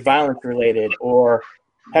domestic violence related, or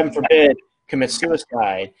heaven forbid, commit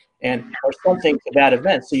suicide, or something to that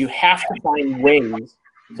event. So you have to find ways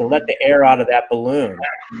to let the air out of that balloon,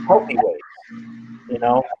 healthy ways.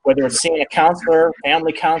 Whether it's seeing a counselor,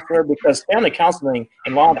 family counselor, because family counseling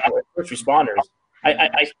and law enforcement, first responders,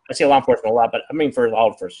 I say law enforcement a lot, but I mean for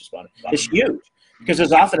all first responders, it's huge, because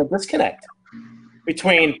there's often a disconnect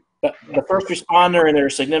between the first responder and their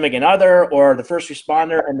significant other, or the first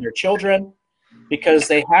responder and their children, because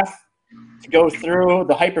they have to go through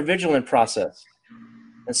the hypervigilant process.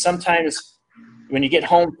 And sometimes when you get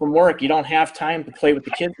home from work, you don't have time to play with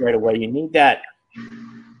the kids right away. You need that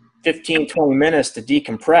 15, 20 minutes to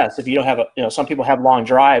decompress. If you don't have some people have long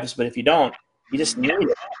drives, but if you don't, you just need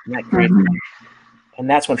it. And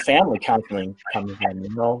that's when family counseling comes in,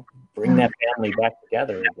 bring that family back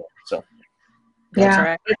together again. So.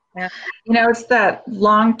 Yeah. Yeah. It's that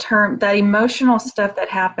long-term, that emotional stuff that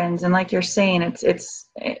happens. And like you're saying, it's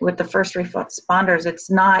with the first responders,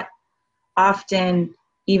 it's not often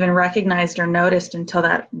even recognized or noticed until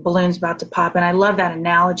that balloon's about to pop. And I love that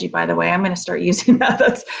analogy, by the way. I'm going to start using that.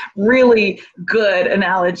 That's really good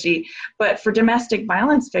analogy. But for domestic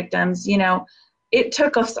violence victims, it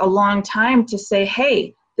took us a long time to say,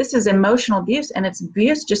 hey, this is emotional abuse, and it's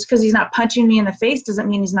abuse. Just because he's not punching me in the face doesn't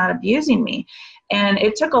mean he's not abusing me. And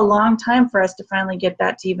it took a long time for us to finally get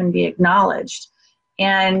that to even be acknowledged.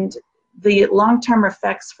 And the long-term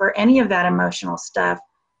effects for any of that emotional stuff,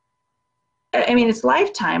 it's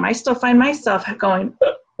lifetime. I still find myself going,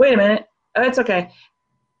 wait a minute, it's okay.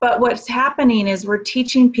 But what's happening is we're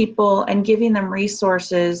teaching people and giving them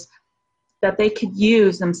resources that they could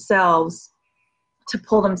use themselves to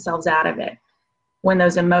pull themselves out of it when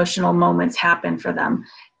those emotional moments happen for them.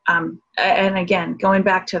 And again, going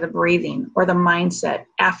back to the breathing or the mindset,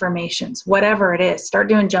 affirmations, whatever it is, start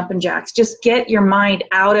doing jumping jacks. Just get your mind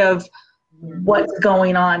out of what's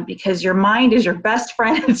going on, because your mind is your best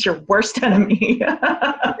friend. It's your worst enemy.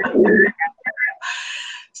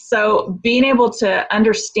 So being able to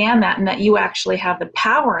understand that, and that you actually have the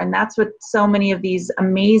power, and that's what so many of these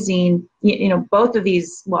amazing, both of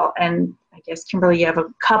these, well, and I guess, Kimberly, you have a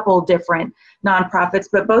couple different nonprofits,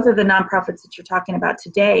 but both of the nonprofits that you're talking about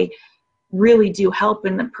today really do help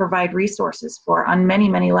and provide resources for on many,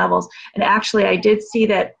 many levels. And actually, I did see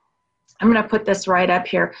that. I'm going to put this right up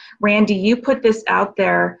here. Randy, you put this out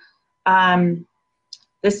there.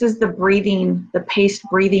 This is the paced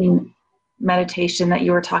breathing meditation that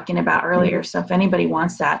you were talking about earlier. So if anybody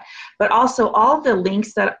wants that, but also all the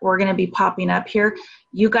links that we're going to be popping up here,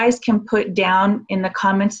 you guys can put down in the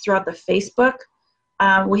comments throughout the Facebook.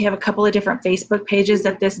 We have a couple of different Facebook pages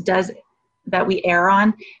that we air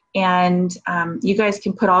on, and you guys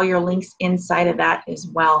can put all your links inside of that as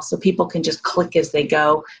well, so people can just click as they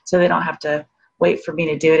go, so they don't have to wait for me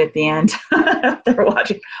to do it at the end if they're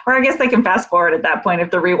watching. Or I guess they can fast forward at that point if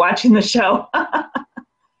they're rewatching the show.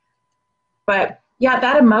 But yeah,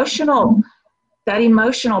 that emotional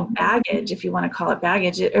baggage, if you want to call it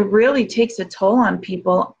baggage, it really takes a toll on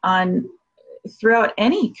people throughout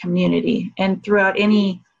any community and throughout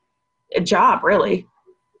any job, really.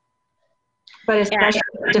 But especially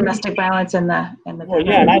domestic violence and the. Well,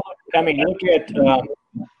 yeah, and look at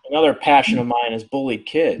another passion of mine is bullied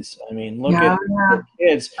kids. I mean, look at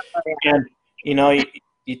kids, and I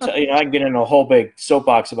can get into a whole big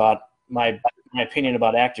soapbox about my opinion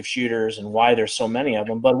about active shooters and why there's so many of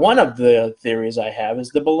them. But one of the theories I have is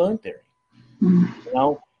the balloon theory.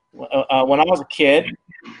 Mm-hmm. When I was a kid,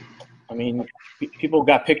 I mean, people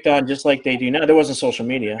got picked on just like they do now. There wasn't social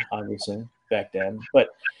media, obviously, back then, but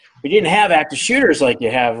we didn't have active shooters like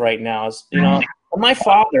you have right now. My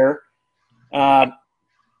father,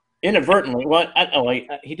 inadvertently,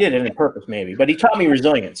 he did it on purpose maybe, but he taught me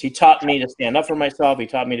resilience. He taught me to stand up for myself. He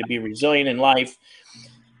taught me to be resilient in life.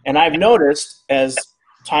 And I've noticed as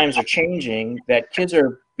times are changing that kids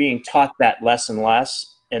are being taught that less and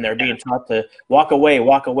less, and they're being taught to walk away,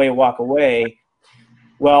 walk away, walk away.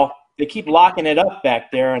 Well, they keep locking it up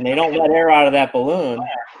back there, and they don't let air out of that balloon.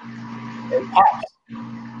 It pops.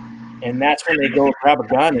 And that's when they go grab a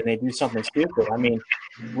gun and they do something stupid. I mean,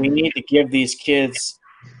 we need to give these kids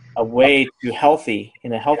a way to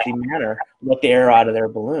in a healthy manner, let the air out of their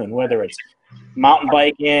balloon, whether it's mountain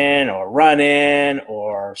biking or running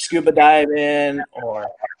or scuba diving or,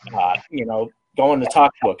 going to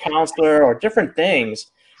talk to a counselor or different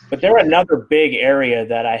things. But they're another big area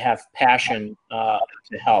that I have passion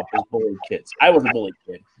to help is bullied kids. I was a bullied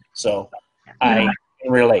kid, so I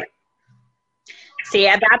can relate. See,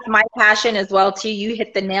 that's my passion as well, too. You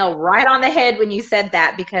hit the nail right on the head when you said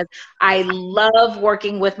that, because I love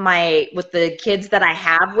working with the kids that I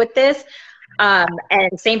have with this. And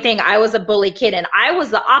same thing, I was a bully kid, and I was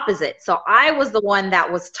the opposite. So I was the one that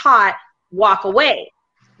was taught walk away.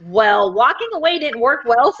 Well, walking away didn't work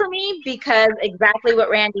well for me because exactly what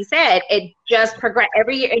Randy said, it just progressed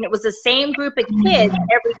every year. And it was the same group of kids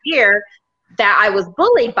every year that I was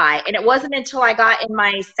bullied by. And it wasn't until I got in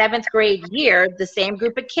my 7th grade year, the same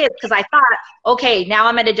group of kids, because I thought, okay, now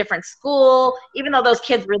I'm at a different school. Even though those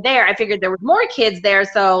kids were there, I figured there were more kids there,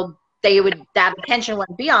 so that attention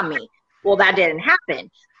wouldn't be on me. Well, that didn't happen.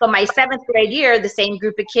 So my 7th grade year, the same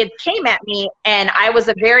group of kids came at me, and I was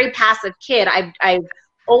a very passive kid. I've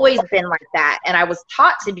always been like that, and I was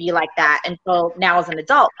taught to be like that until now as an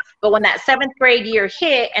adult. But when that 7th grade year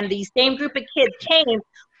hit and these same group of kids came,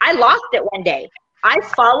 I lost it one day. I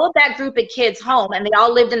followed that group of kids home, and they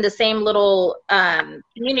all lived in the same little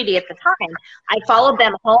community at the time. I followed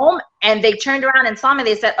them home, and they turned around and saw me.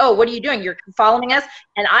 They said, "Oh, what are you doing? You're following us?"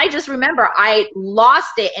 And I just remember I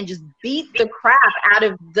lost it and just beat the crap out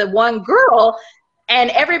of the one girl. And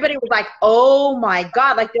everybody was like, "Oh my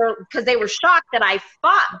God," because they were shocked that I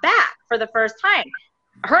fought back for the first time.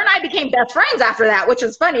 Her and I became best friends after that, which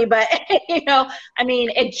is funny, but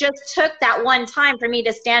it just took that one time for me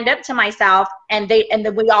to stand up to myself, and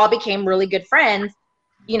then we all became really good friends,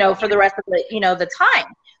 for the rest of the time.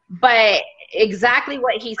 But exactly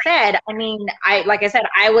what he said, like I said,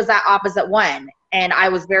 I was that opposite one, and I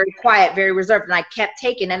was very quiet, very reserved, and I kept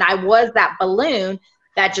taking, and I was that balloon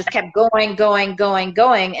that just kept going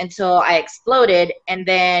until I exploded. And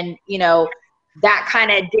then, that kind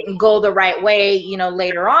of didn't go the right way,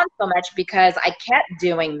 later on so much because I kept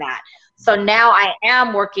doing that. So now I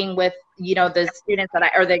am working with, the students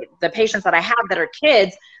the patients that I have that are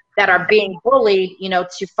kids that are being bullied,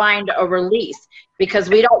 to find a release, because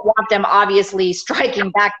we don't want them obviously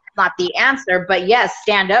striking back, not the answer, but yes,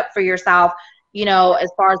 stand up for yourself, as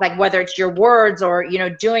far as like whether it's your words or,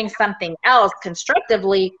 doing something else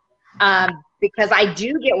constructively, because I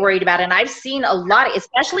do get worried about it. And I've seen a lot,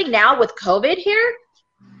 especially now with COVID here,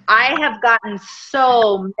 I have gotten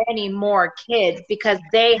so many more kids because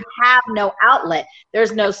they have no outlet.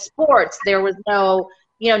 There's no sports. There was no,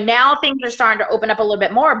 now things are starting to open up a little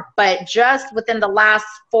bit more, but just within the last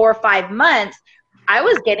 4 or 5 months, I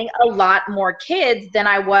was getting a lot more kids than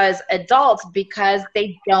I was adults because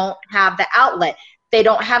they don't have the outlet. They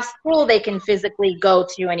don't have school they can physically go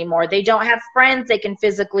to anymore. They don't have friends they can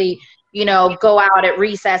physically, go out at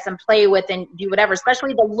recess and play with and do whatever,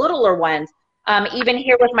 especially the littler ones. Even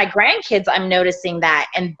here with my grandkids, I'm noticing that.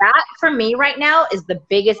 And that for me right now is the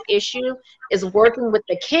biggest issue, is working with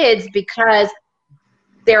the kids, because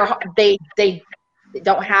they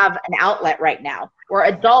don't have an outlet right now. We're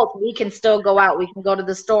adults, we can still go out, we can go to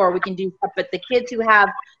the store, we can do stuff, but the kids who have,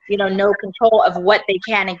 no control of what they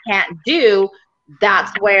can and can't do,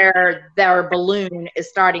 that's where their balloon is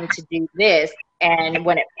starting to do this. And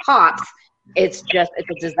when it pops, it's a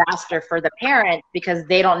disaster for the parents, because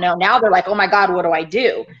they don't know. Now they're like, oh my God, what do I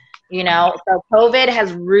do? So COVID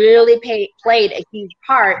has really played a huge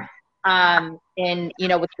part in,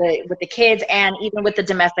 with the kids, and even with the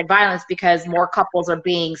domestic violence, because more couples are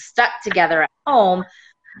being stuck together at home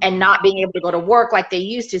and not being able to go to work like they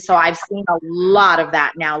used to. So I've seen a lot of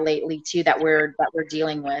that now lately too, that we're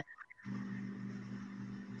dealing with.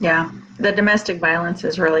 Yeah, the domestic violence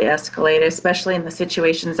has really escalated, especially in the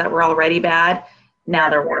situations that were already bad. Now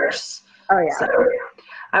they're worse. Oh yeah. So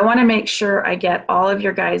I want to make sure I get all of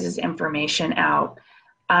your guys' information out.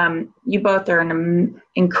 You both are an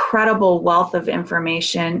incredible wealth of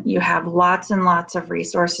information. You have lots and lots of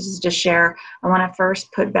resources to share. I want to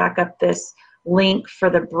first put back up this link for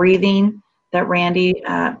the breathing that Randy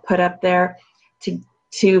put up there.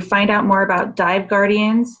 To find out more about Dive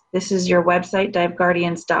Guardians, this is your website,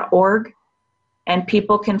 diveguardians.org, and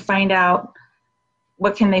people can find out,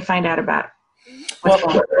 what can they find out about?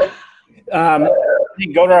 Well, you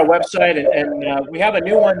can go to our website, and we have a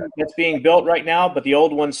new one that's being built right now, but the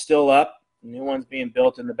old one's still up. The new one's being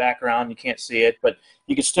built in the background. You can't see it, but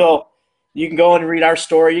you can go and read our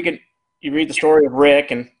story. You read the story of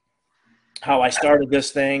Rick and how I started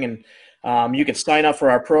this thing, and you can sign up for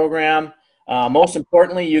our program. Most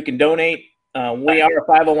importantly, you can donate. We are a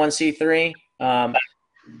 501c3. I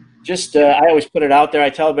always put it out there. I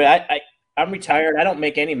tell everybody, I'm retired. I don't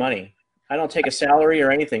make any money. I don't take a salary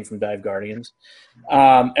or anything from Dive Guardians.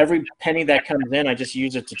 Every penny that comes in, I just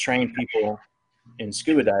use it to train people in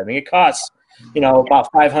scuba diving. It costs,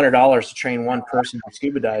 about $500 to train one person in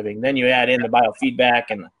scuba diving. Then you add in the biofeedback,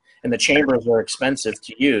 and the chambers are expensive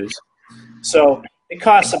to use. So it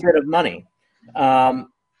costs a bit of money.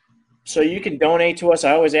 So you can donate to us.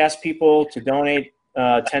 I always ask people to donate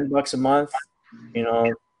 $10 a month,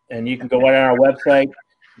 and you can go right on our website,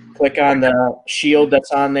 click on the shield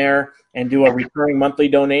that's on there, and do a recurring monthly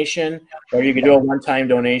donation, or you can do a one-time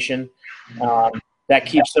donation. That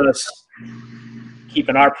keeps us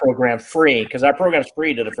keeping our program free, because our program is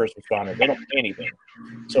free to the first responders. They don't pay anything.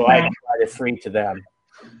 So I provide it free to them.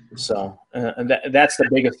 So and that's the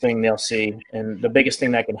biggest thing they'll see, and the biggest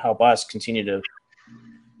thing that can help us continue to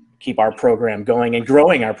keep our program going and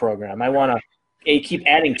growing our program. I want to keep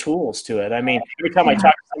adding tools to it. I mean, every time I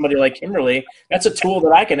talk to somebody like Kimberly, that's a tool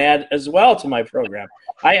that I can add as well to my program.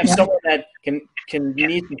 I have someone that can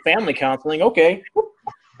need some family counseling. Okay,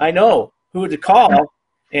 I know who to call,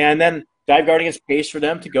 and then Dive Guardians pays for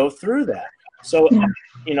them to go through that. So,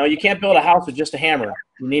 you can't build a house with just a hammer.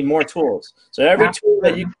 You need more tools. So every tool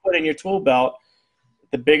that you put in your tool belt,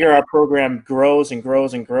 the bigger our program grows and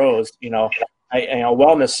grows and grows. A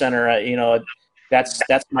wellness center,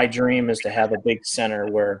 that's my dream, is to have a big center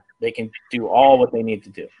where they can do all what they need to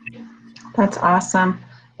do. That's awesome.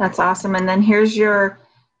 And then here's your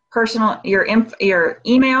your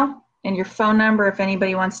email and your phone number if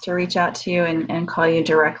anybody wants to reach out to you and call you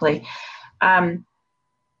directly.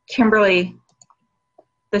 Kimberly,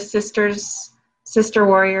 the Sister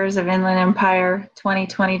Warriors of Inland Empire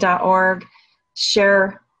 2020.org,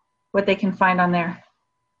 share what they can find on there.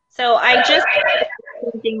 So I just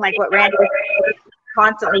thinking like what Randy was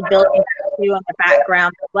constantly building to on the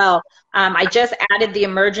background as well. I just added the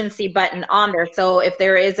emergency button on there. So if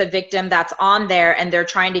there is a victim that's on there and they're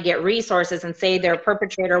trying to get resources, and say their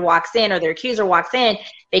perpetrator walks in or their accuser walks in,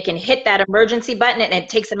 they can hit that emergency button and it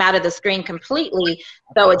takes them out of the screen completely.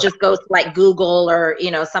 So it just goes to like Google or,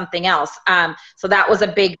 something else. So that was a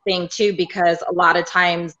big thing too, because a lot of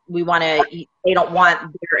times they don't want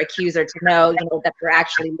their accuser to know, that they're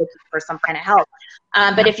actually looking for some kind of help.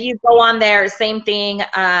 But if you go on there, same thing.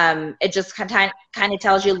 It just kind of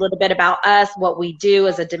tells you a little bit about us, what we do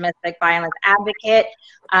as a domestic violence advocate.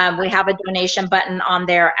 We have a donation button on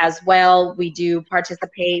there as well. We do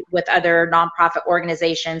participate with other nonprofit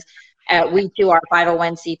organizations. We too are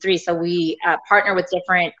 501c3, so we partner with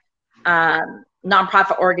different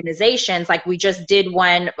nonprofit organizations. Like we just did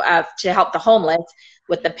one to help the homeless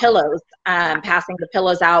with the pillows, passing the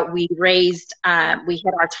pillows out. We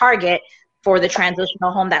hit our target for the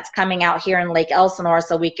transitional home that's coming out here in Lake Elsinore,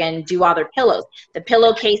 so we can do all their pillows. The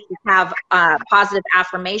pillowcases have positive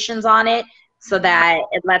affirmations on it so that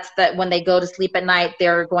it lets that when they go to sleep at night,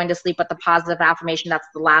 they're going to sleep with the positive affirmation. That's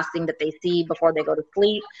the last thing that they see before they go to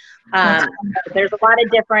sleep. There's a lot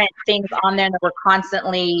of different things on there that we're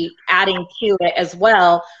constantly adding to it as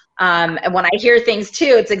well. And when I hear things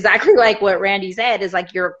too, it's exactly like what Randy said, is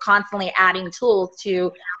like you're constantly adding tools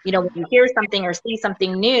to, you know, when you hear something or see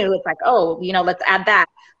something new, it's like, oh, you know, let's add that.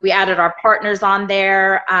 We added our partners on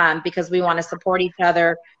there because we want to support each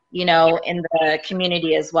other, you know, in the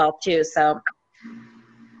community as well too. So,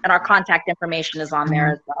 and our contact information is on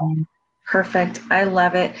there as well. Perfect. I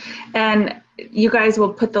love it. And you guys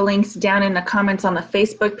will put the links down in the comments on the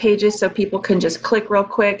Facebook pages so people can just click real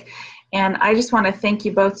quick. And I just want to thank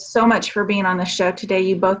you both so much for being on the show today.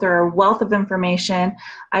 You both are a wealth of information.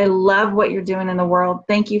 I love what you're doing in the world.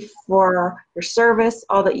 Thank you for your service,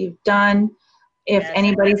 all that you've done. If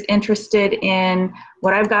anybody's interested in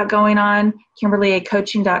what I've got going on,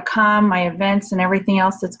 KimberlyACoaching.com, my events and everything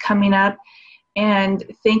else that's coming up. And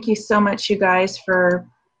thank you so much, you guys, for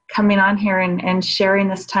coming on here and sharing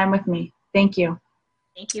this time with me. Thank you.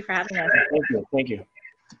 Thank you for having us. Thank you. Thank you.